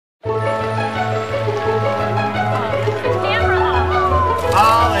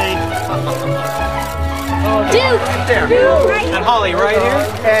Duke. Right there. And Holly right here.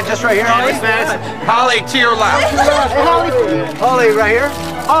 And just right here, Holly. Holly to your left. Holly right here.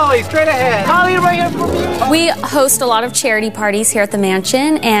 Holly, straight ahead. Holly right here for me. We host a lot of charity parties here at the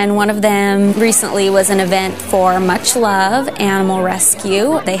mansion, and one of them recently was an event for Much Love Animal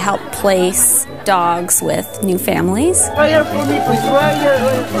Rescue. They help place dogs with new families. Right here for me, please. Right here.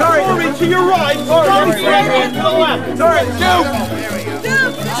 Sorry, to your right. Sorry, to the left. Sorry, Duke.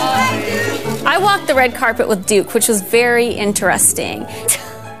 I walked the red carpet with Duke, which was very interesting.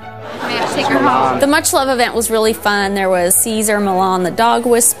 Take her home. The Much Love event was really fun. There was Caesar Milan, the dog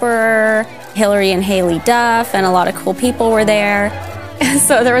whisperer, Hillary and Haley Duff, and a lot of cool people were there.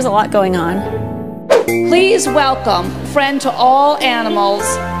 So there was a lot going on. Please welcome, friend to all animals,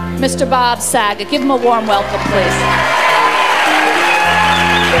 Mr. Bob Saget. Give him a warm welcome, please.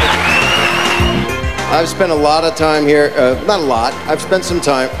 I've spent a lot of time here, not a lot, I've spent some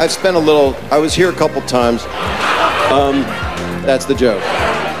time. I've spent a little, I was here a couple times. That's the joke.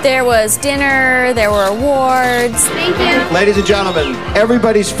 There was dinner, there were awards. Thank you. Ladies and gentlemen,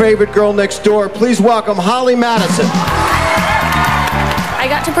 everybody's favorite girl next door, please welcome Holly Madison. I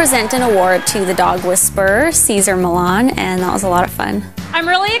got to present an award to the dog whisperer, Caesar Milan, and that was a lot of fun. I'm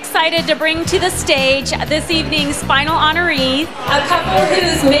really excited to bring to the stage this evening's final honoree, a couple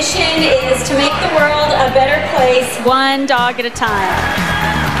whose mission is to make the world a better place, one dog at a time.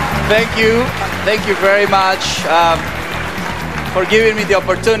 Thank you very much for giving me the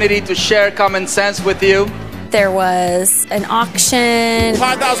opportunity to share common sense with you. There was an auction.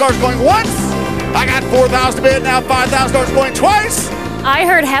 $5,000 going once. I got $4,000 to bid, now $5,000 going twice. I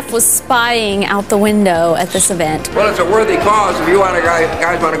heard Hef was spying out the window at this event. Well, it's a worthy cause if you want to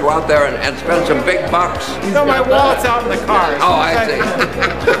guys want to go out there and spend some big bucks. No, my wallet's out in the car. Oh, I see.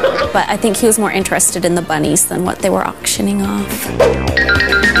 But I think he was more interested in the bunnies than what they were auctioning off.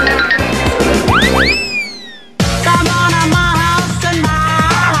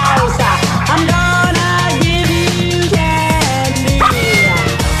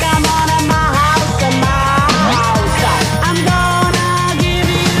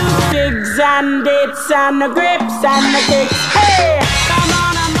 And dips and the grips and the kicks. Hey, come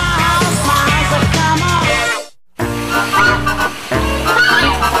on in my house, come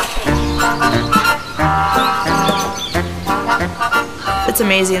on. It's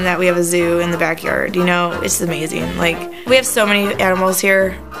amazing that we have a zoo in the backyard. You know, it's amazing. Like, we have so many animals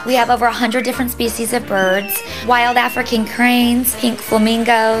here. We have over 100 different species of birds, wild African cranes, pink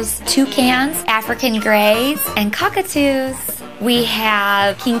flamingos, toucans, African greys, and cockatoos. We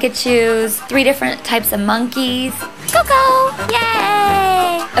have kinkajous, 3 different types of monkeys, Coco,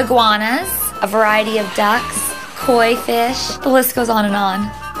 yay! Iguanas, a variety of ducks, koi fish, the list goes on and on.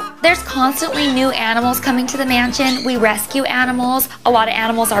 There's constantly new animals coming to the mansion. We rescue animals. A lot of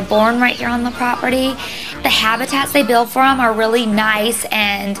animals are born right here on the property. The habitats they build for them are really nice,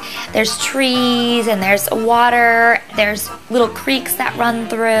 and there's trees and there's water. There's little creeks that run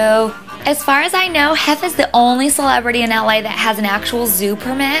through. As far as I know, Hef is the only celebrity in LA that has an actual zoo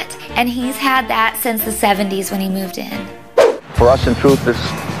permit, and he's had that since the 70s when he moved in. For us, in truth, this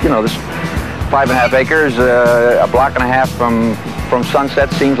 5.5 acres, a block and a half from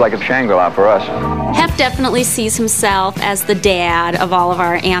Sunset seems like a Shangri-La for us. Hef definitely sees himself as the dad of all of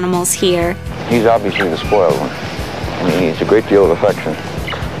our animals here. He's obviously the spoiled one. I mean, he needs a great deal of affection.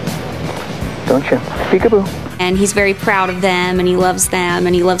 Don't you? Peekaboo. And he's very proud of them, and he loves them,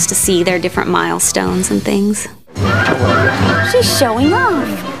 and he loves to see their different milestones and things. She's showing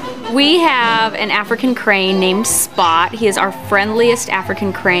off. We have an African crane named Spot. He is our friendliest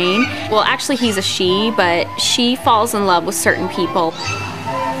African crane. Well, actually, he's a she, but she falls in love with certain people.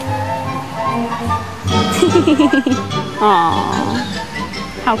 Aww,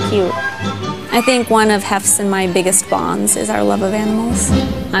 how cute. I think one of Hef's and my biggest bonds is our love of animals.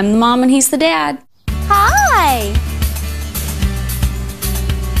 I'm the mom and he's the dad. Hi.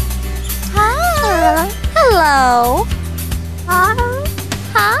 Hi. Hello. Hi.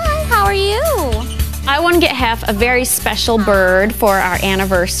 Hi, how are you? I want to get Hef a very special bird for our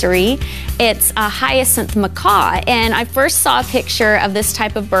anniversary. It's a hyacinth macaw, and I first saw a picture of this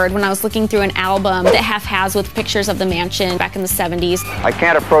type of bird when I was looking through an album that Hef has with pictures of the mansion back in the 70s. I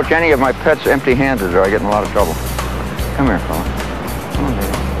can't approach any of my pets empty-handed or I get in a lot of trouble. Come here, fella. Come on,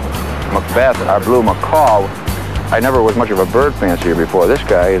 baby. Macbeth, our blue macaw, I never was much of a bird fancier before. This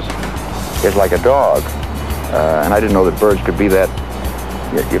guy is like a dog, and I didn't know that birds could be that.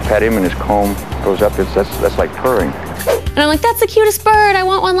 You pet him and his comb goes up, that's like purring. And I'm like, that's the cutest bird, I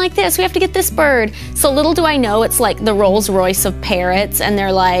want one like this, we have to get this bird. So little do I know, it's like the Rolls Royce of parrots, and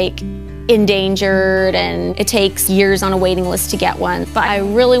they're like endangered and it takes years on a waiting list to get one. But I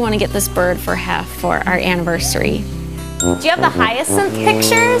really want to get this bird for Hef for our anniversary. Do you have the hyacinth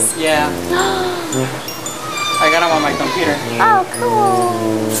pictures? Yeah. I got them on my computer. Oh,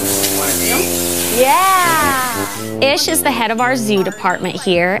 cool. Want to see them? Yeah. Ish is the head of our zoo department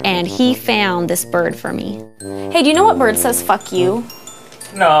here, and he found this bird for me. Hey, do you know what bird says fuck you?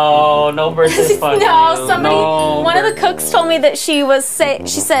 No, no bird says fuck you. No, somebody, No one of the cooks told me that she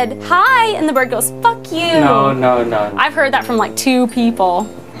said hi, and the bird goes, fuck you. No, no, no. I've heard that from like 2 people.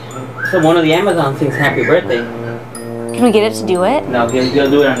 So one of the Amazon sings happy birthday. Can we get it to do it? No, he'll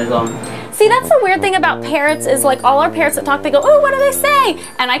do it on his own. See, that's the weird thing about parrots is like all our parrots that talk, they go, oh, what do they say?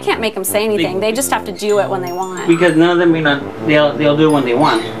 And I can't make them say anything. They just have to do it when they want. Because none of them, they'll do it when they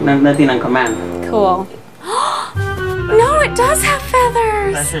want. Nothing on command. Cool. No, it does have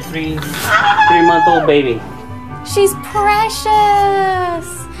feathers. That's her 3-month-old baby. She's precious.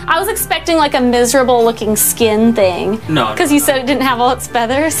 I was expecting like a miserable looking skin thing. No. Because you said it didn't have all its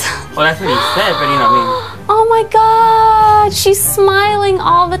feathers. Well, that's what he said, but you know what I mean. Oh my God, she's smiling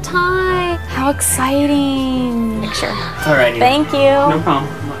all the time. How exciting. Picture. Alrighty. Thank you. No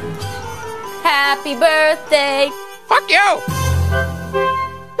problem. Happy birthday. Fuck you.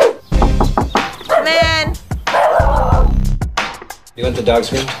 Man. You want the dog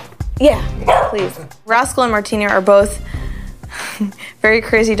screen? Yeah, please. Rascal and Martina are both very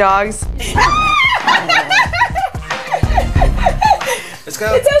crazy dogs. Let's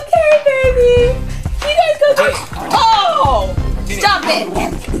go. It's okay, baby. You guys go. Oh! Stop it!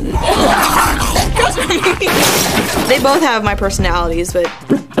 They both have my personalities, but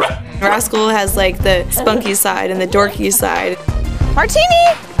Rascal has like the spunky side and the dorky side.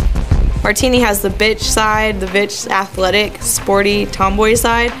 Martini has the bitch side, the bitch athletic, sporty, tomboy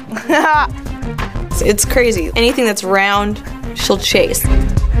side. It's crazy. Anything that's round, she'll chase.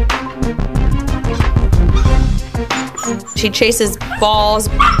 She chases balls,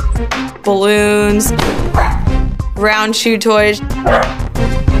 balloons, round shoe toys.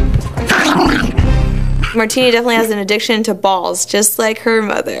 Martini definitely has an addiction to balls, just like her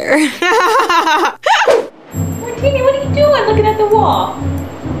mother. Martini, what are you doing looking at the wall?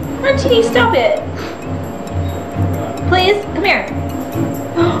 Martini, stop it. Please, come here.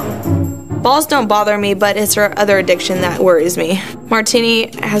 Balls don't bother me, but it's her other addiction that worries me.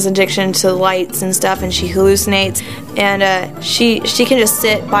 Martini has addiction to lights and stuff, and she hallucinates, and she can just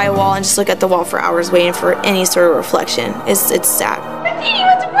sit by a wall and just look at the wall for hours waiting for any sort of reflection. It's sad. Martini,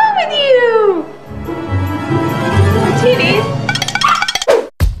 what's wrong with you? Martini?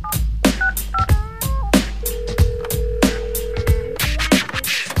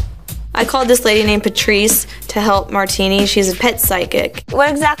 I called this lady named Patrice to help Martini. She's a pet psychic. What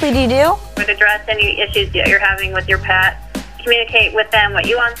exactly do you do? Would address any issues that you're having with your pet. Communicate with them what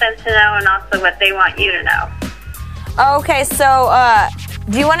you want them to know and also what they want you to know. Okay, so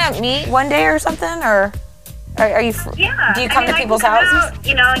do you want to meet one day or something, or are you? Yeah. Do you come to people's I can come houses? out,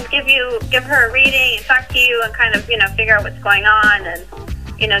 you know, and give her a reading and talk to you and kind of, you know, figure out what's going on and,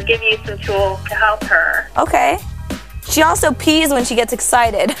 you know, give you some tools to help her. Okay. She also pees when she gets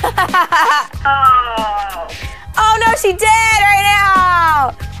excited. Oh. Oh no, she did right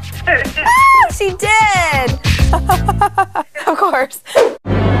now. Oh, she did. Of course.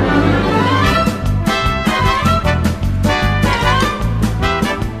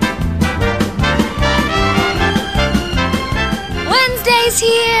 Wednesday's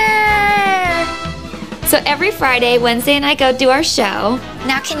here! So every Friday, Wednesday and I go do our show.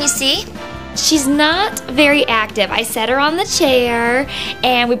 Now can you see? She's not very active. I set her on the chair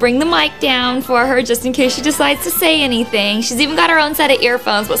and we bring the mic down for her just in case she decides to say anything. She's even got her own set of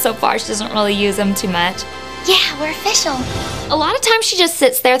earphones, but so far she doesn't really use them too much. Yeah, we're official. A lot of times she just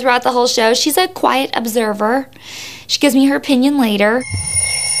sits there throughout the whole show. She's a quiet observer. She gives me her opinion later.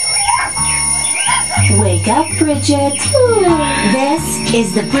 Wake up, Bridget. This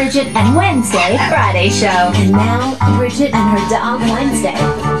is the Bridget and Wednesday Friday show. And now, Bridget and her dog Wednesday.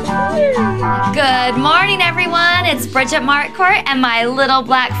 Good morning, everyone. It's Bridget Markcourt and my little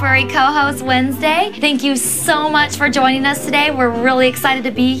black furry co-host Wednesday. Thank you so much for joining us today. We're really excited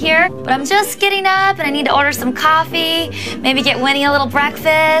to be here. But I'm just getting up and I need to order some coffee, maybe get Winnie a little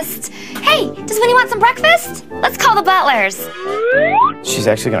breakfast. Hey, does Winnie want some breakfast? Let's call the butlers. She's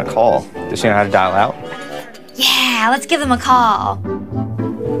actually gonna call. Does she know how to dial out? Yeah, let's give them a call.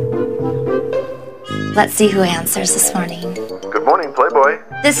 Let's see who answers this morning. Good morning, Playboy.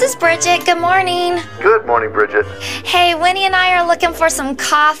 This is Bridget. Good morning. Good morning, Bridget. Hey, Winnie and I are looking for some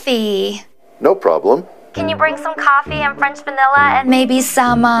coffee. No problem. Can you bring some coffee and French vanilla and maybe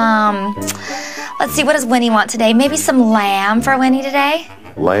some, let's see, what does Winnie want today? Maybe some lamb for Winnie today?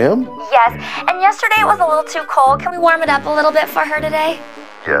 Lamb? Yes, and yesterday it was a little too cold. Can we warm it up a little bit for her today?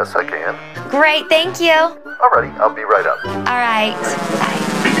 Yes, I can. Great, thank you. Alrighty, I'll be right up. All right. Bye.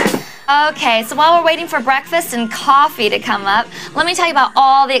 Okay, so while we're waiting for breakfast and coffee to come up, let me tell you about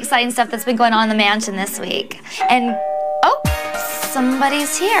all the exciting stuff that's been going on in the mansion this week. And, oh,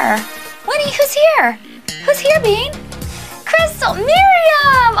 somebody's here. Winnie, who's here? Who's here, Bean? Crystal,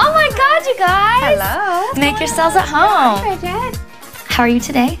 Miriam! Oh my God, you guys! Hello. Make yourselves at home. Hi, Bridget. How are you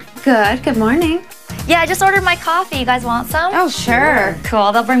today? Good. Good morning. Yeah, I just ordered my coffee. You guys want some? Oh, sure.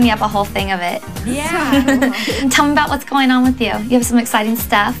 Cool. They'll bring me up a whole thing of it. Yeah. Tell me about what's going on with you. You have some exciting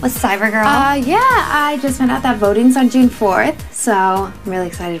stuff with Cybergirl. Yeah, I just found out that voting's on June 4th, so I'm really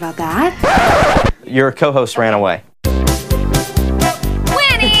excited about that. Your co-host ran away. Winnie,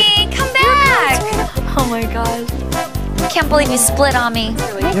 come back! Oh my gosh. Can't believe you split on me.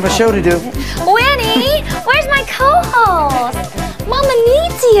 You have a show to do. Winnie, where's my co-host? Mama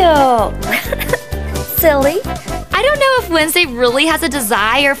needs you. Silly. I don't know if Wednesday really has a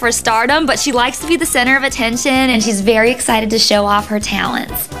desire for stardom, but she likes to be the center of attention and she's very excited to show off her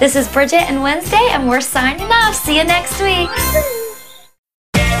talents. This is Bridget and Wednesday, and we're signing off. See you next week.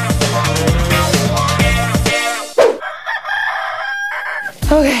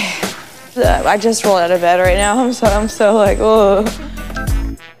 Okay. I just rolled out of bed right now. I'm so like, oh.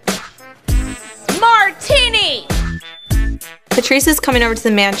 Martini! Patrice is coming over to the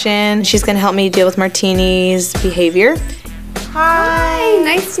mansion. She's gonna help me deal with Martini's behavior. Hi,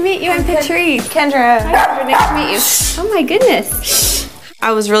 nice to meet you. I'm Patrice. Kendra. Hi, Kendra. Nice to meet you. Oh my goodness.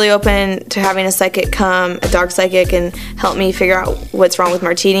 I was really open to having a psychic come, a dog psychic, and help me figure out what's wrong with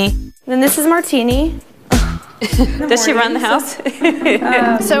Martini. Then this is Martini. Does she run the house?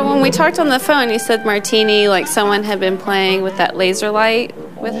 So when we talked on the phone, you said Martini, like someone had been playing with that laser light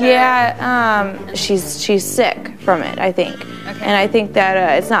with her? Yeah, she's sick from it, I think. Okay. And I think that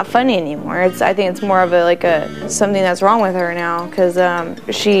it's not funny anymore. I think it's more of something that's wrong with her now, because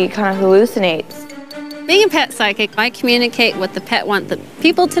she kind of hallucinates. Being a pet psychic, I communicate what the pet wants the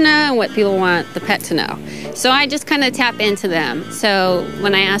people to know and what people want the pet to know. So I just kind of tap into them. So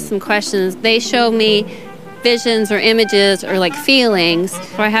when I ask them questions, they show me visions or images or like feelings.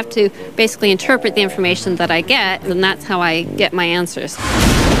 So I have to basically interpret the information that I get, and that's how I get my answers.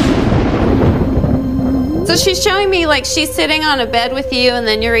 So she's showing me like she's sitting on a bed with you and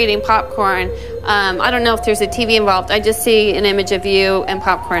then you're eating popcorn. I don't know if there's a TV involved. I just see an image of you and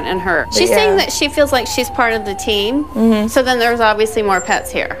popcorn and her. She's saying that she feels like she's part of the team. So then there's obviously more pets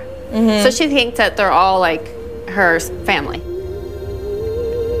here. So she thinks that they're all like her family.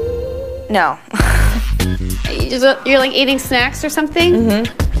 No. You're like eating snacks or something?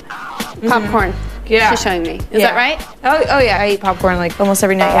 Popcorn. Yeah. She's showing me. Is that right? Oh yeah, I eat popcorn like almost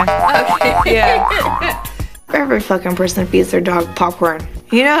every night, yeah. Okay. Yeah. Every fucking person feeds their dog popcorn.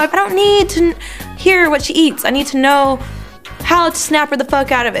 You know, I don't need to hear what she eats. I need to know how to snap her the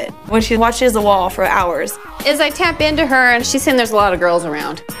fuck out of it when she watches the wall for hours. As I tap into her, and she's saying there's a lot of girls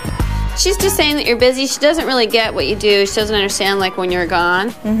around. She's just saying that you're busy. She doesn't really get what you do. She doesn't understand like when you're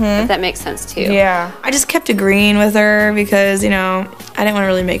gone. If that makes sense to you. Yeah. I just kept agreeing with her because, you know, I didn't want to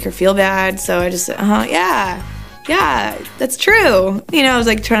really make her feel bad. So I just said, yeah, that's true. You know, I was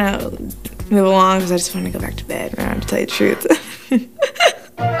like trying to move along because I just wanted to go back to bed, to tell you the truth.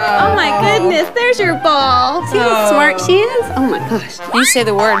 Oh my goodness, there's your ball. See how smart she is? Oh my gosh. You say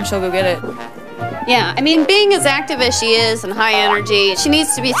the word and she'll go get it. Yeah, I mean, being as active as she is and high energy, she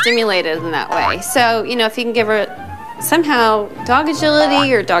needs to be stimulated in that way. So, you know, if you can give her somehow dog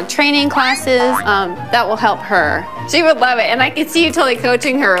agility or dog training classes, that will help her. She would love it. And I could see you totally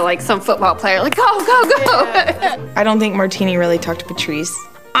coaching her like some football player, like, go, go, go. I don't think Martini really talked to Patrice.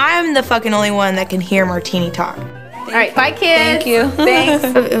 I'm the fucking only one that can hear Martini talk. All right, bye, kids. Thank you. Thanks.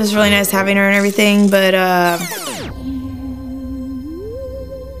 It was really nice having her and everything, but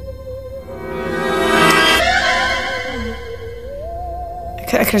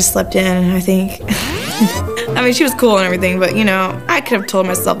I could have slept in, I think. I mean, she was cool and everything, but you know, I could have told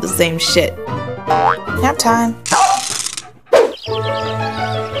myself the same shit. Nap time.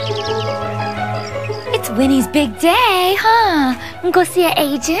 It's Winnie's big day, huh? Go see an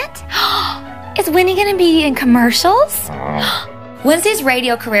agent? Is Winnie gonna be in commercials? Wednesday's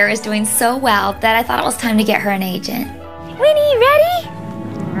radio career is doing so well that I thought it was time to get her an agent. Winnie, ready?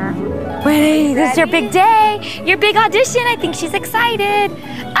 Winnie, this is your big day. Your big audition. I think she's excited.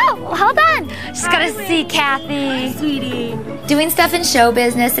 Oh, hold on. She's gotta see Kathy. Sweetie. Doing stuff in show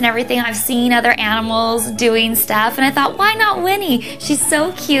business and everything. I've seen other animals doing stuff, and I thought, why not Winnie? She's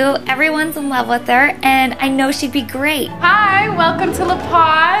so cute. Everyone's in love with her, and I know she'd be great. Hi, welcome to La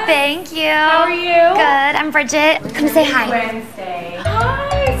Paz. Thank you. How are you? Good. I'm Bridget. Come say hi. Wednesday. Hi.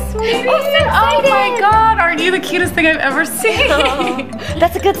 Oh my God, aren't you the cutest thing I've ever seen?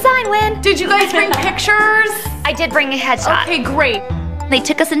 That's a good sign, Win. Did you guys bring pictures? I did bring a headshot. Okay, great. They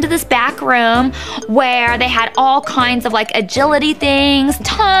took us into this back room where they had all kinds of like agility things,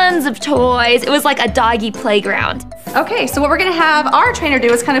 tons of toys. It was like a doggy playground. Okay, so what we're gonna have our trainer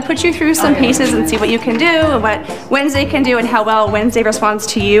do is kind of put you through some paces and see what you can do, and what Wednesday can do, and how well Wednesday responds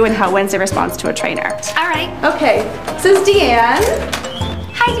to you, and how Wednesday responds to a trainer. All right. Okay, this is Deanne.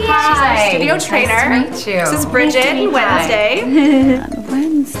 Hi, Deanne. She's our studio trainer. Nice to meet you. This is Bridget and Wednesday.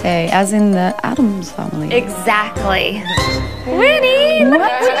 Wednesday, as in the Addams family. Exactly. Winnie!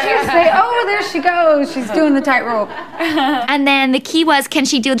 What did you say? Oh, there she goes. She's doing the tightrope. And then the key was, can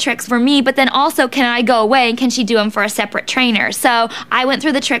she do the tricks for me? But then also, can I go away and can she do them for a separate trainer? So I went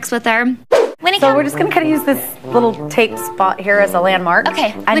through the tricks with her. Winnie, so we're just going to kind of use this little tape spot here as a landmark.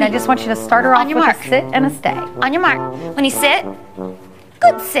 Okay. And Winnie, I just want you to start her off with a sit and a stay. On your mark. Winnie, sit.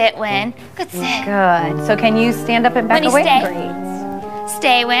 Good sit, Win. Good sit. Good. So can you stand up and back Winnie, away? Stay. Great.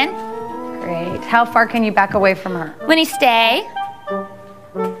 Stay, Win. Great. How far can you back away from her? Winnie, stay.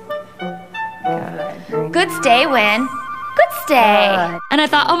 Good. Good stay, Win. Good stay. Good. And I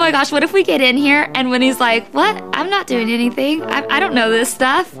thought, oh my gosh, what if we get in here and Winnie's like, what? I'm not doing anything. I don't know this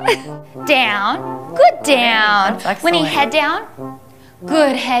stuff. Down. Good down. That's Winnie, excellent. head down.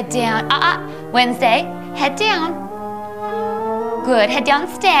 Good, head down. Wednesday, head down. Good, head down,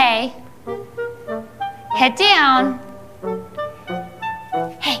 stay. Head down.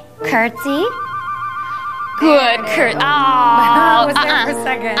 Hey, curtsy. Good, curtsy. Oh, was there for a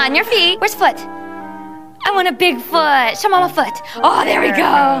second. On your feet. Where's foot? I want a big foot. Show mama foot. Oh, there we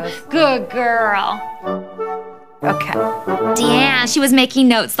go. Good girl. Okay. Deanne, she was making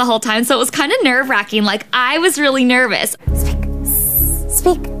notes the whole time, so it was kind of nerve-wracking. Like, I was really nervous.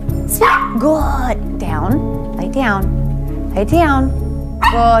 Speak. Good. Down. Lie down. Lie down.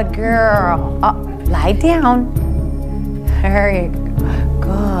 Good girl. Lie down. Very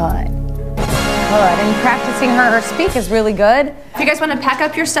good. Good. And practicing her speak is really good. If you guys want to pack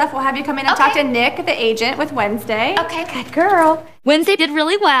up your stuff, we'll have you come in and talk to Nick, the agent, with Wednesday. Okay. Good girl. Wednesday did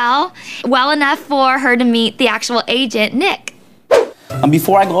really well. Well enough for her to meet the actual agent, Nick.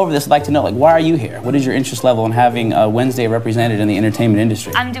 Before I go over this, I'd like to know, why are you here? What is your interest level in having Wednesday represented in the entertainment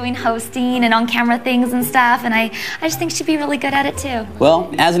industry? I'm doing hosting and on-camera things and stuff, and I just think she'd be really good at it too.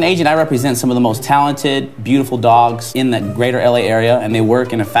 Well, as an agent, I represent some of the most talented, beautiful dogs in the greater LA area, and they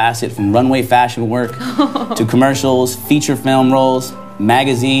work in a facet from runway fashion work to commercials, feature film roles,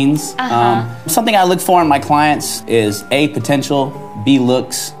 magazines. Something I look for in my clients is A, potential, B,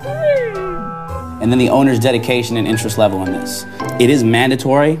 looks, and then the owner's dedication and interest level in this. It is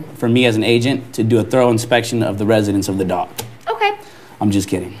mandatory for me as an agent to do a thorough inspection of the residence of the dog. Okay. I'm just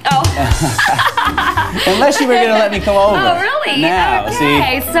kidding. Oh. Unless you were going to let me come over. Oh, really? Now,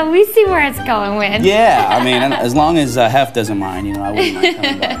 okay, so we see where it's going, Win. Yeah, I mean, as long as Hef doesn't mind, I wouldn't mind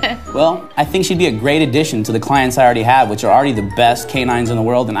coming back. Well, I think she'd be a great addition to the clients I already have, which are already the best canines in the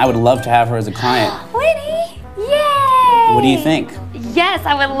world, and I would love to have her as a client. Winnie, yay! What do you think? Yes,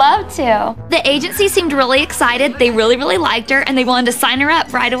 I would love to. The agency seemed really excited. They really, really liked her, and they wanted to sign her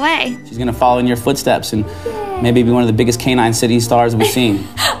up right away. She's going to follow in your footsteps and maybe be one of the biggest canine city stars we've seen.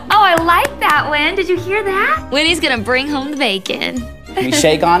 Oh, I like that, Win. Did you hear that? Winnie's going to bring home the bacon. Can we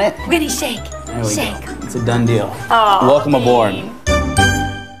shake on it? Winnie, shake. There we Shake. go. It's a done deal. Oh, welcome aboard.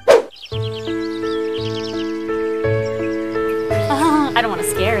 I don't want to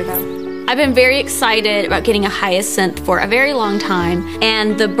scare her though. I've been very excited about getting a hyacinth for a very long time,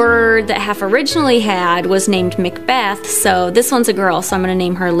 and the bird that Hef originally had was named Macbeth, so this one's a girl, so I'm going to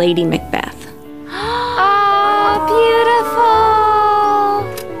name her Lady Macbeth. Oh,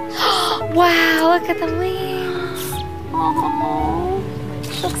 beautiful. Wow, look at the wings. Oh,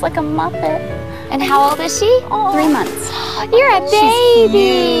 she looks like a Muppet. And how old is she? 3 months. You're a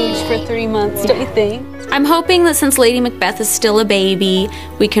baby. She's huge for 3 months, don't you think? I'm hoping that since Lady Macbeth is still a baby,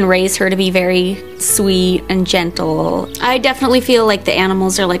 we can raise her to be very sweet and gentle. I definitely feel like the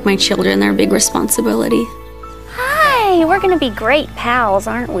animals are like my children. They're a big responsibility. Hi, we're gonna be great pals,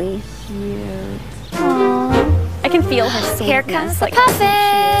 aren't we? I can feel her sweetness. Here comes the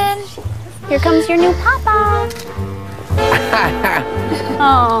puffin. Here comes your new papa.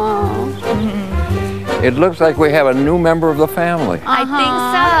 Oh. It looks like we have a new member of the family. I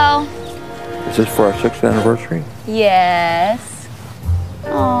think so. Is this for our 6th anniversary? Yes.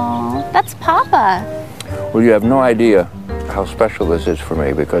 Oh, that's Papa. Well, you have no idea how special this is for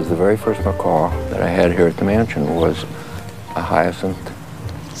me because the very first macaw that I had here at the mansion was a hyacinth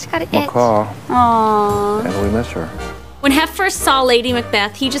She got an macaw, Aww. and we miss her. When Hef first saw Lady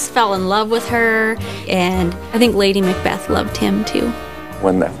Macbeth, he just fell in love with her, and I think Lady Macbeth loved him too.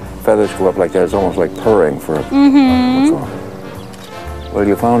 When the feathers go up like that. It's almost like purring for a Mm-hmm. macaw. Well,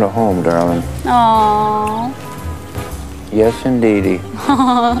 you found a home, darling. Aww. Yes, indeedy.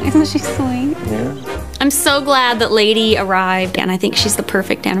 Aww, isn't she sweet? Yeah. I'm so glad that Lady arrived, and I think she's the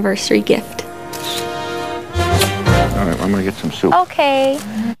perfect anniversary gift. All right, I'm gonna get some soup. Okay.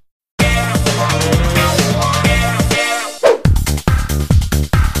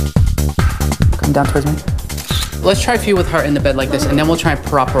 Come down towards me. Let's try a few with her in the bed like this, and then we'll try and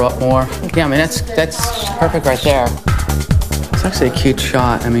prop her up more. Yeah, I mean, that's perfect right there. It's actually a cute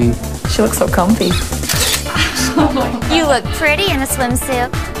shot. I mean, She looks so comfy. You look pretty in a swimsuit.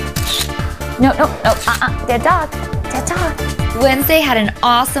 No, dead dog. Dead dog. Wednesday had an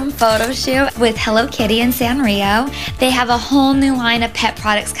awesome photo shoot with Hello Kitty and Sanrio. They have a whole new line of pet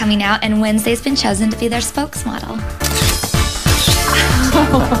products coming out, and Wednesday's been chosen to be their spokesmodel.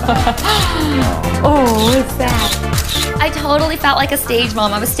 Oh, what's that? I totally felt like a stage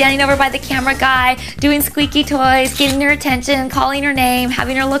mom. I was standing over by the camera guy, doing squeaky toys, getting her attention, calling her name,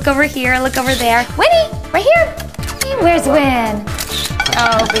 having her look over here, look over there. Winnie, right here. Where's Win?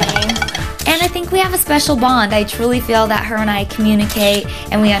 Oh, Bean. And I think we have a special bond. I truly feel that her and I communicate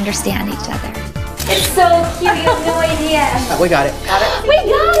and we understand each other. It's so cute. You have no idea. we got it. We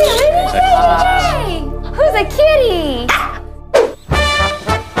got it. Who's a kitty?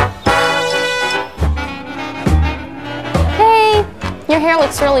 Hey, your hair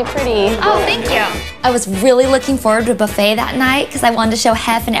looks really pretty. Oh, thank you. I was really looking forward to a buffet that night because I wanted to show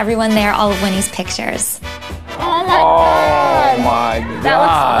Hef and everyone there all of Winnie's pictures. Oh my God. That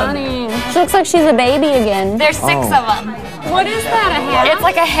looks funny. She looks like she's a baby again. There's 6 of them. What is that, a hat? It's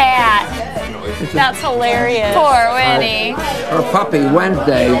like a hat. That's hilarious. Poor Winnie. Her puppy,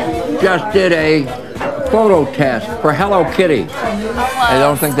 Wednesday, just did a photo test for Hello Kitty. I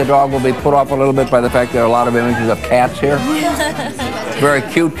don't think the dog will be put off a little bit by the fact there are a lot of images of cats here. Very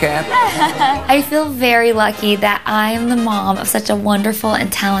cute cat. I feel very lucky that I am the mom of such a wonderful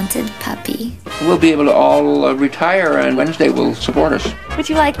and talented puppy. We'll be able to all retire, and Wednesday will support us. Would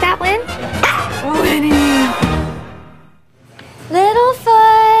you like that, Win? Winnie.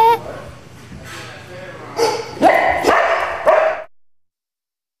 Littlefoot.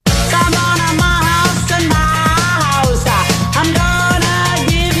 Come on to my house, I'm gonna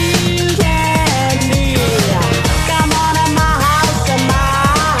give you candy. Come on to my house,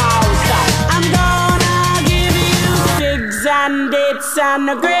 I'm gonna give you figs and dates and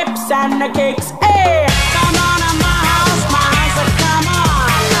the grapes and the cakes. Hey, come on to my house, come on.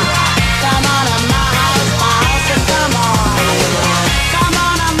 Come on to my house, come on. Come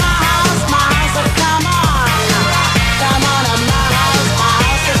on to my house, come on. Come on to my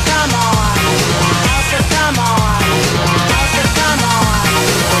house, come on. House, come on. House, come on.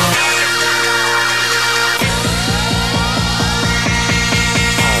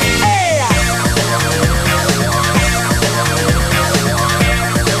 Hey!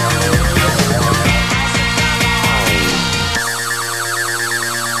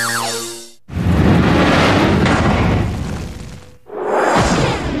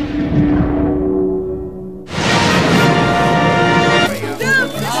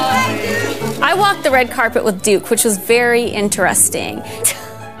 I walked the red carpet with Duke, which was very interesting.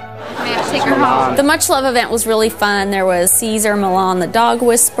 Take her home. The Much Love event was really fun. There was Caesar Milan, the dog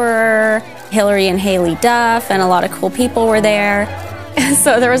whisperer, Hillary and Haley Duff, and a lot of cool people were there.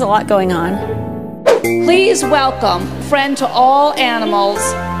 So there was a lot going on. Please welcome, friend to all animals,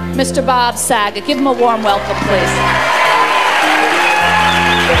 Mr. Bob Saget. Give him a warm welcome, please.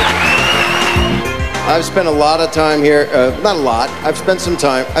 I've spent a lot of time here. Not a lot. I've spent some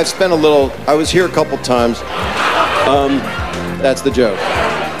time. I've spent a little. I was here a couple times. That's the joke.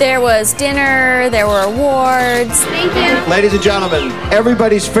 There was dinner, there were awards. Thank you. Ladies and gentlemen,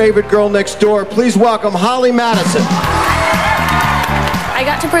 everybody's favorite girl next door, please welcome Holly Madison. I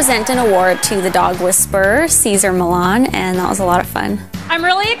got to present an award to the dog whisperer, Caesar Milan, and that was a lot of fun. I'm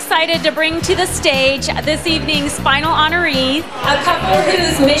really excited to bring to the stage this evening's final honoree, a couple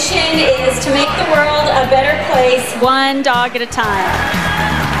whose mission is to make the world a better place, one dog at a time.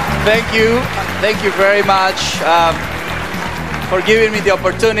 Thank you very much for giving me the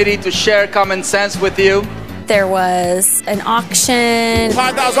opportunity to share common sense with you. There was an auction.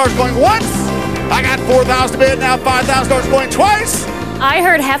 $5,000 going once. I got $4,000 to bid, now $5,000 going twice. I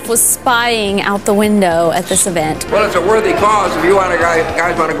heard Hef was spying out the window at this event. Well, it's a worthy cause if you want to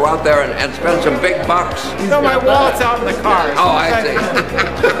guys want to go out there and spend some big bucks. No, my wallet's out in the car. Oh, I see.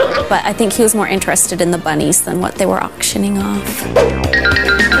 But I think he was more interested in the bunnies than what they were auctioning off. Come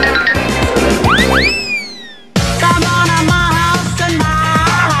on to my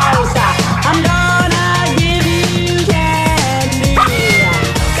house, I'm gonna give you candy.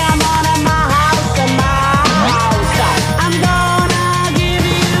 Come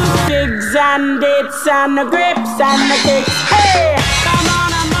dips and the grips and the kicks. Hey, come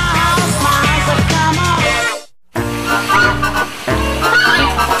on in my house, so come on.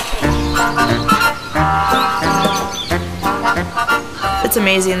 It's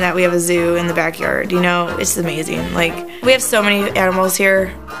amazing that we have a zoo in the backyard. You know, it's amazing. Like, we have so many animals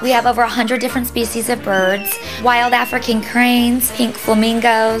here. We have over 100 different species of birds, wild African cranes, pink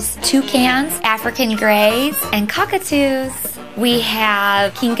flamingos, toucans, African greys, and cockatoos. We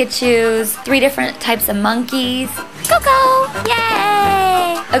have kinkajous, 3 different types of monkeys, Coco,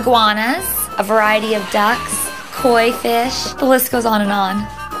 yay! Iguanas, a variety of ducks, koi fish, the list goes on and on.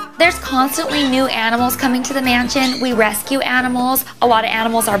 There's constantly new animals coming to the mansion. We rescue animals. A lot of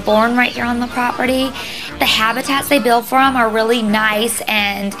animals are born right here on the property. The habitats they build for them are really nice,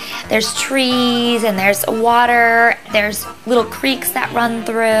 and there's trees and there's water. There's little creeks that run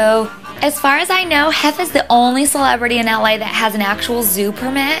through. As far as I know, Hef is the only celebrity in LA that has an actual zoo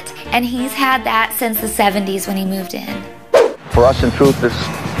permit, and he's had that since the 70s when he moved in. For us, in truth, this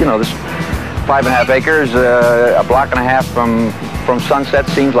 5.5 acres, a block and a half from Sunset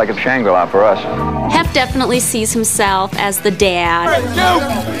seems like a Shangri-La for us. Hef definitely sees himself as the dad.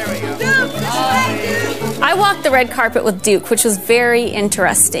 I walked the red carpet with Duke, which was very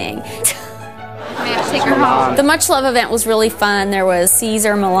interesting. Take her home. The Much Love event was really fun. There was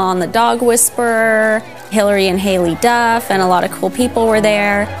Caesar Milan, the dog whisperer, Hillary and Haley Duff, and a lot of cool people were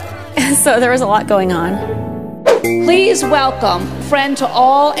there. So there was a lot going on. Please welcome, friend to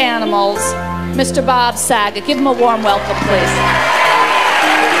all animals, Mr. Bob Saget. Give him a warm welcome, please.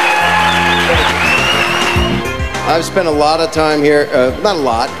 I've spent a lot of time here. Not a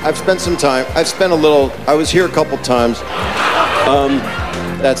lot. I've spent some time. I've spent a little. I was here a couple times.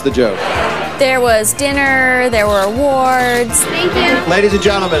 That's the joke. There was dinner, there were awards. Thank you. Ladies and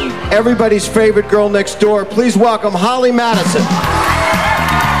gentlemen, everybody's favorite girl next door, please welcome Holly Madison.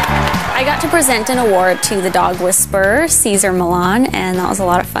 I got to present an award to the dog whisperer, Caesar Milan, and that was a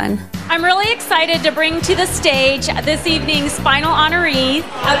lot of fun. I'm really excited to bring to the stage this evening's final honoree,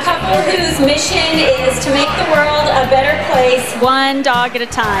 a couple whose mission is to make the world a better place, one dog at a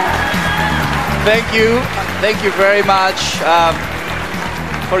time. Thank you very much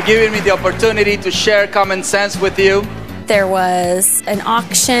for giving me the opportunity to share common sense with you. There was an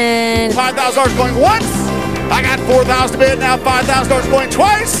auction. $5,000 going once. I got 4,000 to bid, now $5,000 going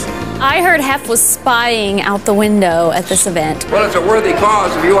twice. I heard Hef was spying out the window at this event. Well, it's a worthy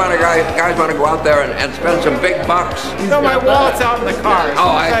cause if you want to guys want to go out there and spend some big bucks. No, my wallet's out in the car.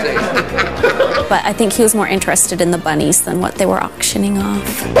 Oh, I see. But I think he was more interested in the bunnies than what they were auctioning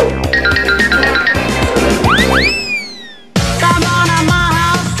off. Come on in my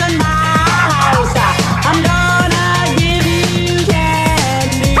house and my house. I'm gonna give you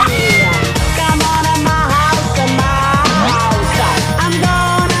candy. Come on in my house and my house. I'm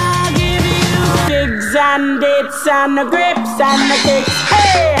gonna give you digs and dips and the grips and the kicks.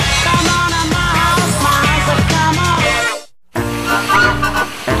 Hey, come on in my house, come on.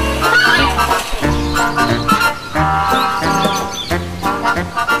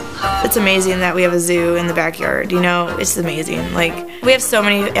 It's amazing that we have a zoo in the backyard. You know, it's amazing. Like, we have so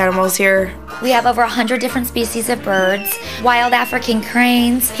many animals here. We have over 100 different species of birds, wild African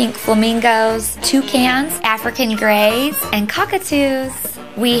cranes, pink flamingos, toucans, African greys, and cockatoos.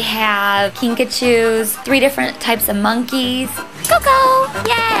 We have kinkajous, 3 different types of monkeys, Coco,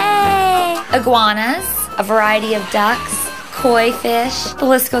 yay! Iguanas, a variety of ducks, koi fish, the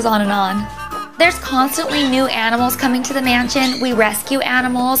list goes on and on. There's constantly new animals coming to the mansion. We rescue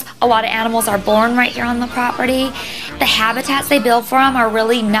animals. A lot of animals are born right here on the property. The habitats they build for them are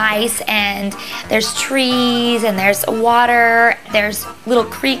really nice, and there's trees and there's water. There's little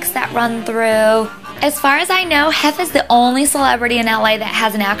creeks that run through. As far as I know, Hef is the only celebrity in LA that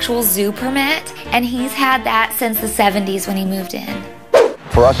has an actual zoo permit, and he's had that since the 70s when he moved in.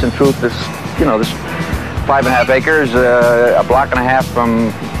 For us, in truth, this 5.5 acres, a block and a half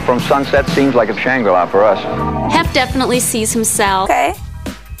from Sunset seems like a Shangri-La for us. Hef definitely sees himself. Okay.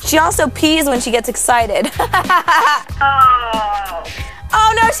 She also pees when she gets excited.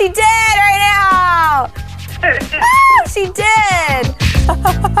 Oh no, she did right now! Oh, she did!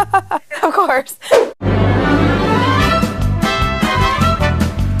 Of course.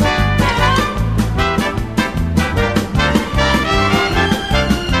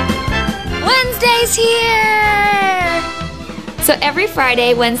 Wednesday's here! So every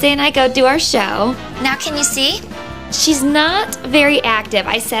Friday, Wednesday and I go do our show. Now can you see? She's not very active.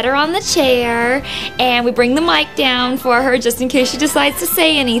 I set her on the chair and we bring the mic down for her just in case she decides to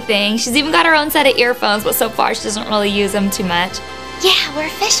say anything. She's even got her own set of earphones, but so far she doesn't really use them too much. Yeah, we're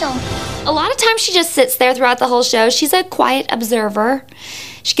official. A lot of times she just sits there throughout the whole show. She's a quiet observer.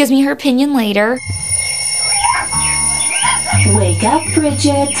 She gives me her opinion later. Wake up,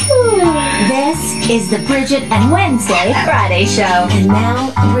 Bridget. This is the Bridget and Wednesday Friday show. And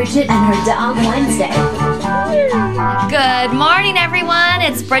now, Bridget and her dog Wednesday. Good morning, everyone.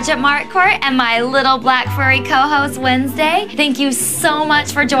 It's Bridget Markcourt and my little black furry co-host Wednesday. Thank you so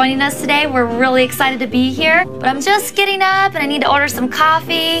much for joining us today. We're really excited to be here. But I'm just getting up and I need to order some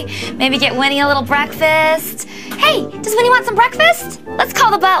coffee, maybe get Winnie a little breakfast. Hey, does Winnie want some breakfast? Let's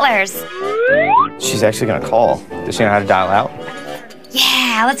call the butlers. She's actually gonna call. Does she know how to dial out?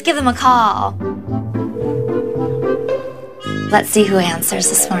 Yeah, let's give them a call. Let's see who answers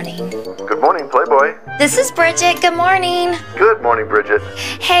this morning. Good morning, Playboy. This is Bridget. Good morning. Good morning, Bridget.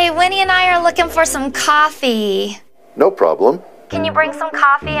 Hey, Winnie and I are looking for some coffee. No problem. Can you bring some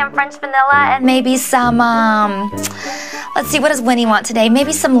coffee and French vanilla and maybe some, let's see, what does Winnie want today?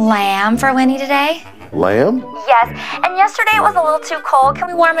 Maybe some lamb for Winnie today? Lamb? Yes, and yesterday it was a little too cold. Can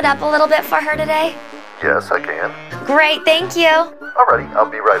we warm it up a little bit for her today? Yes, I can. Great, thank you. Alrighty, I'll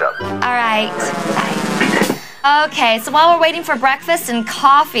be right up. All right, bye. Okay, so while we're waiting for breakfast and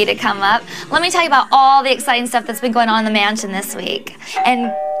coffee to come up, let me tell you about all the exciting stuff that's been going on in the mansion this week.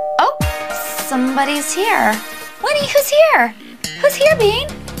 And, oh, somebody's here. Winnie, who's here? Who's here, Bean?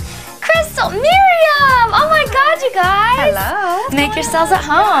 Crystal, Miriam! Oh my God, you guys! Hello. Make yourselves at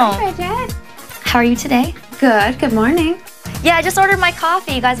home. Hi, Bridget. How are you today? Good. Good morning. Yeah, I just ordered my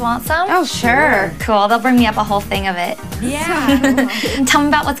coffee. You guys want some? Oh, sure. Cool. They'll bring me up a whole thing of it. Yeah. Tell me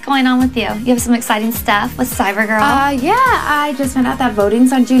about what's going on with you. You have some exciting stuff with CyberGirl. Yeah, I just found out that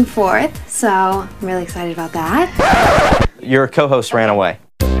voting's on June 4th, so I'm really excited about that. Your co-host ran away.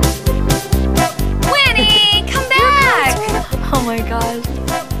 Winnie, come back! Oh my gosh.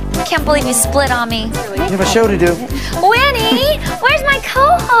 Can't believe you split on me. You have a show to do. Winnie, where's my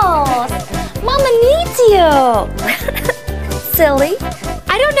co-host? Mama needs you. Silly.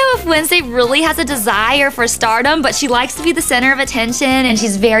 I don't know if Wednesday really has a desire for stardom, but she likes to be the center of attention and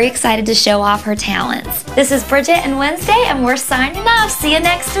she's very excited to show off her talents. This is Bridget and Wednesday, and we're signing off. See you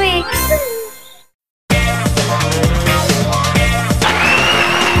next week.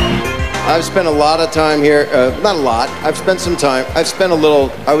 I've spent a lot of time here. Not a lot. I've spent some time. I've spent a little.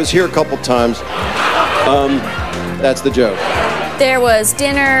 I was here a couple times. That's the joke. There was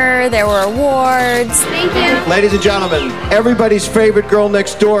dinner, there were awards. Thank you. Ladies and gentlemen, everybody's favorite girl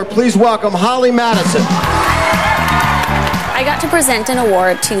next door, please welcome Holly Madison. I got to present an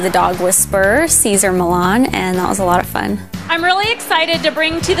award to the dog whisperer, Caesar Milan, and that was a lot of fun. I'm really excited to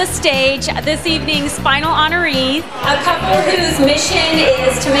bring to the stage this evening's final honoree, a couple whose mission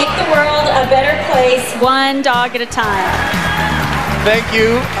is to make the world a better place, one dog at a time. Thank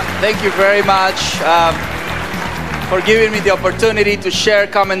you. Thank you very much for giving me the opportunity to share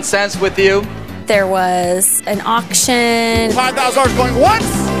common sense with you. There was an auction. $5,000 going once.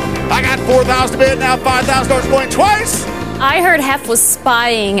 I got 4,000 bid, now $5,000 going twice. I heard Hef was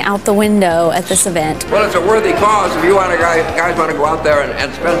spying out the window at this event. Well, it's a worthy cause if you want to guys want to go out there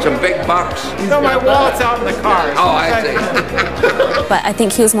and spend some big bucks. No, my wallet's out in the car. Oh, I see. But I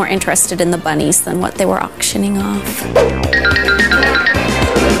think he was more interested in the bunnies than what they were auctioning off.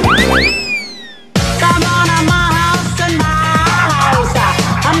 Come on to my house and my house.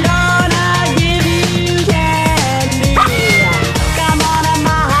 I'm gonna give you candy. Come on to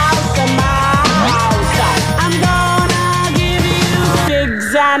my house and my house. I'm gonna give you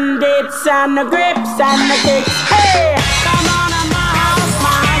figs and dips and the grips and the kicks. Hey, come on to my house,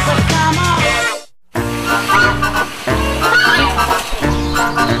 come on.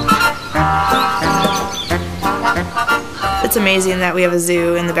 It's amazing that we have a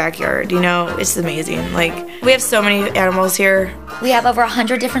zoo in the backyard. You know, it's amazing. Like, we have so many animals here. We have over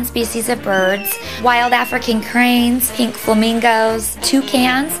 100 different species of birds, wild African cranes, pink flamingos,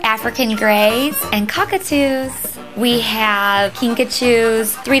 toucans, African greys, and cockatoos. We have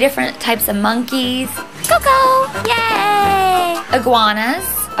kinkajous, 3 different types of monkeys, Coco, yay! Iguanas,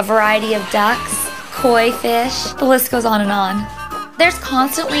 a variety of ducks, koi fish, the list goes on and on. There's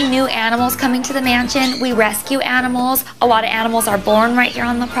constantly new animals coming to the mansion. We rescue animals. A lot of animals are born right here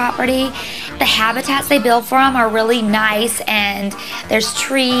on the property. The habitats they build for them are really nice, and there's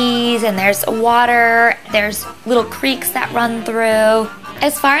trees and there's water. There's little creeks that run through.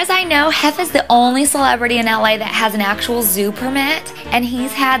 As far as I know, Hef is the only celebrity in LA that has an actual zoo permit, and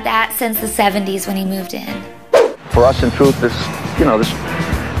he's had that since the 70s when he moved in. For us, in truth, this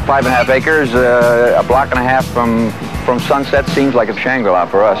 5.5 acres, a block and a half from Sunset seems like a Shangri-La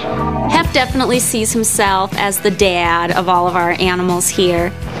for us. Hef definitely sees himself as the dad of all of our animals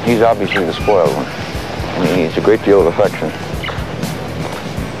here. He's obviously the spoiled one. I mean, he needs a great deal of affection.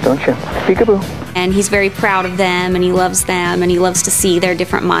 don't you? Peekaboo. And he's very proud of them, and he loves them, and he loves to see their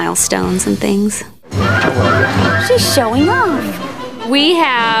different milestones and things. She's showing off. We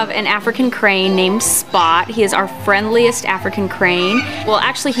have an African crane named Spot. He is our friendliest African crane. Well,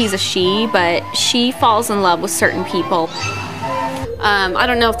 actually he's a she, but she falls in love with certain people. I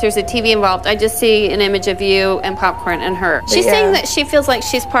don't know if there's a TV involved. I just see an image of you and Popcorn and her. She's saying that she feels like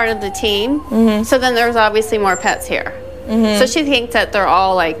she's part of the team. So then there's obviously more pets here. So she thinks that they're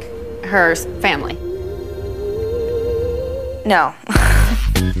all like her family. No.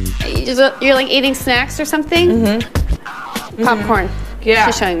 You're like eating snacks or something? Popcorn. Yeah.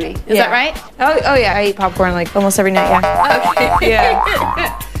 She's showing me. Is that right? Oh yeah, I eat popcorn like almost every night, yeah. Okay.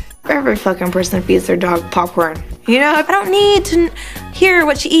 Yeah. Every fucking person feeds their dog popcorn. You know, I don't need to hear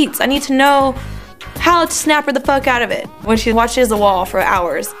what she eats. I need to know how to snap her the fuck out of it when she watches the wall for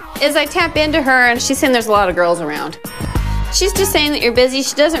hours. As I tap into her, and she's saying there's a lot of girls around. She's just saying that you're busy.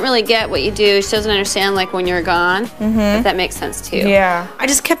 She doesn't really get what you do. She doesn't understand like when you're gone. If that makes sense too. Yeah. I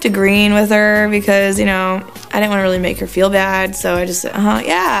just kept agreeing with her because, you know, I didn't want to really make her feel bad. So I just said,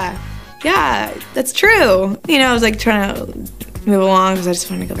 yeah, that's true. You know, I was like trying to move along because I just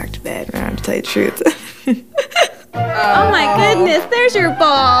wanted to go back to bed, to tell you the truth. Oh my goodness, there's your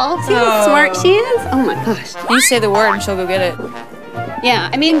ball. See how smart she is? Oh my gosh. You say the word and she'll go get it. Yeah,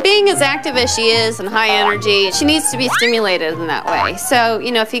 I mean, being as active as she is and high energy, she needs to be stimulated in that way. So,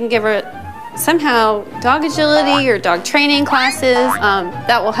 you know, if you can give her somehow dog agility or dog training classes,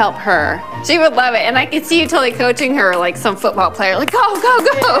 that will help her. She would love it. And I could see you totally coaching her like some football player, like, go, go,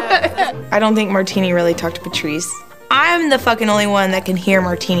 go. I don't think Martini really talked to Patrice. I'm the fucking only one that can hear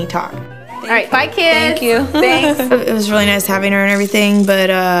Martini talk. All right, bye, kids. Thank you. Thanks. It was really nice having her and everything, but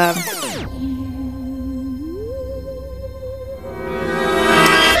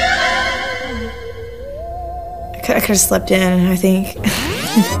I could have slept in, I think.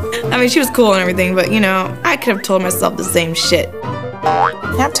 I mean, she was cool and everything, but, you know, I could have told myself the same shit.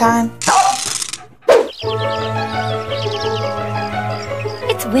 Nap time.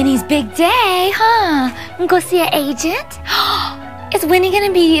 It's Winnie's big day, huh? I'm gonna go see an agent. Is Winnie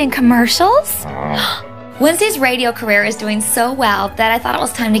gonna be in commercials? Wednesday's radio career is doing so well that I thought it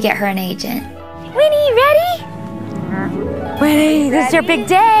was time to get her an agent. Winnie, ready? Winnie, this is your big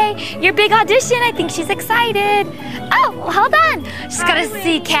day, your big audition. I think she's excited. Oh, hold on. She's gotta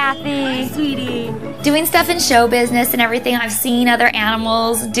see Kathy. Sweetie. Doing stuff in show business and everything. I've seen other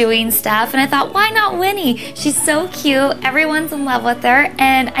animals doing stuff, and I thought, why not Winnie? She's so cute. Everyone's in love with her,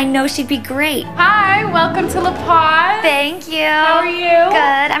 and I know she'd be great. Hi, welcome to La Paz. Thank you. How are you?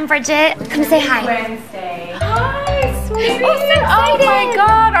 Good. I'm Bridget. Come say hi. Wednesday. Hi, sweetie. Oh, so excited. Oh my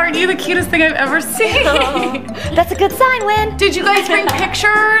God, aren't you the cutest thing I've ever seen? That's a good sign, Win. Did you guys bring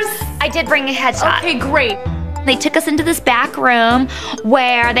pictures? I did bring a headshot. Okay, great. They took us into this back room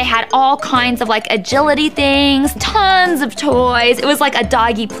where they had all kinds of like agility things, tons of toys. It was like a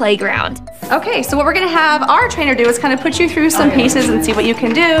doggy playground. Okay, so what we're gonna have our trainer do is kind of put you through some paces and see what you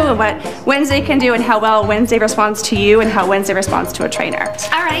can do and what Wednesday can do and how well Wednesday responds to you and how Wednesday responds to a trainer.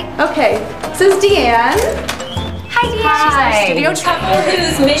 All right. Okay, this is Deanne. Hi, Deanne. Hi. Studio couple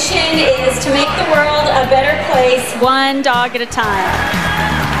whose mission is to make the world a better place, one dog at a time.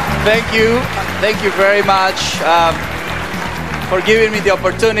 Thank you very much for giving me the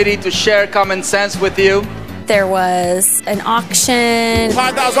opportunity to share common sense with you. There was an auction.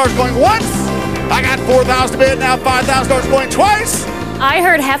 $5,000 going once. I got $4,000 to bid, now $5,000 going twice. I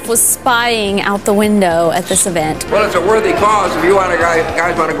heard Hef was spying out the window at this event. Well, it's a worthy cause if you want to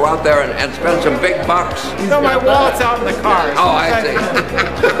guys want to go out there and spend some big bucks. No, my wallet's out in the car. Oh, I see.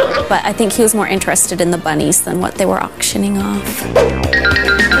 But I think he was more interested in the bunnies than what they were auctioning off.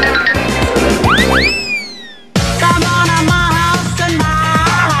 Come on to my house and my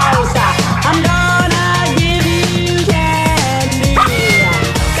house. I'm gonna give you candy.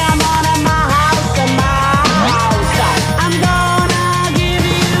 Come on to my house and my house. I'm gonna give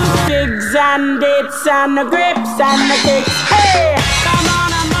you figs and dips and the grips and the kicks. Hey, come on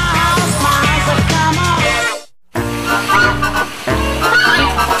to my house, come on.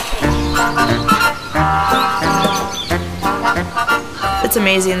 It's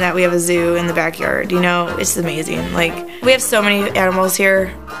amazing that we have a zoo in the backyard, you know, it's amazing. Like, we have so many animals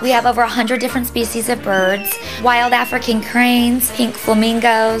here. We have over 100 different species of birds, wild African cranes, pink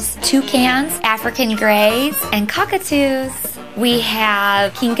flamingos, toucans, African greys, and cockatoos. We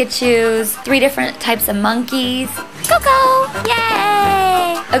have kinkajous, 3 different types of monkeys, Coco,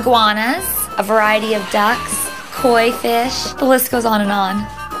 yay! Iguanas, a variety of ducks, koi fish, the list goes on and on.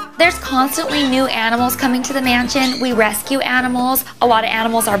 There's constantly new animals coming to the mansion. We rescue animals. A lot of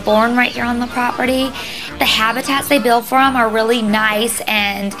animals are born right here on the property. The habitats they build for them are really nice,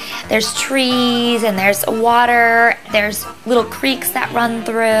 and there's trees and there's water. There's little creeks that run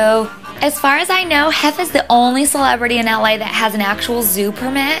through. As far as I know, Hef is the only celebrity in LA that has an actual zoo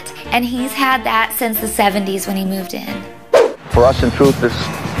permit, and he's had that since the 70s when he moved in. For us, in truth, this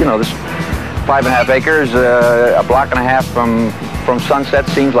 5.5 acres, a block and a half from Sunset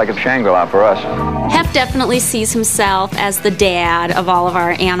seems like a Shangri-La for us. Hef definitely sees himself as the dad of all of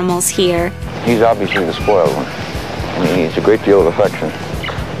our animals here. He's obviously the spoiled one. I mean, he needs a great deal of affection.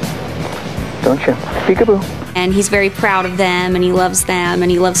 Don't you? Peekaboo. And he's very proud of them, and he loves them,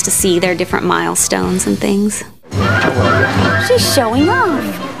 and he loves to see their different milestones and things. She's showing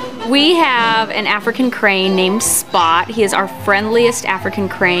off. We have an African crane named Spot. He is our friendliest African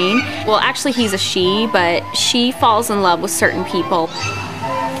crane. Well, actually he's a she, but she falls in love with certain people.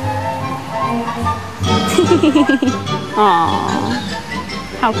 Aww,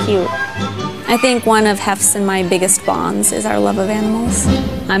 how cute. I think one of Hef's and my biggest bonds is our love of animals.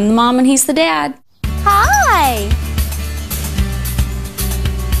 I'm the mom and he's the dad. Hi.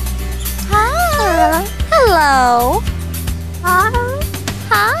 Hi. Hello.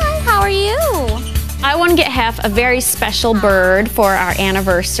 Hi, how are you? I want to get Hef a very special bird for our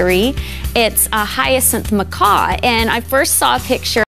anniversary. It's a hyacinth macaw, and I first saw a picture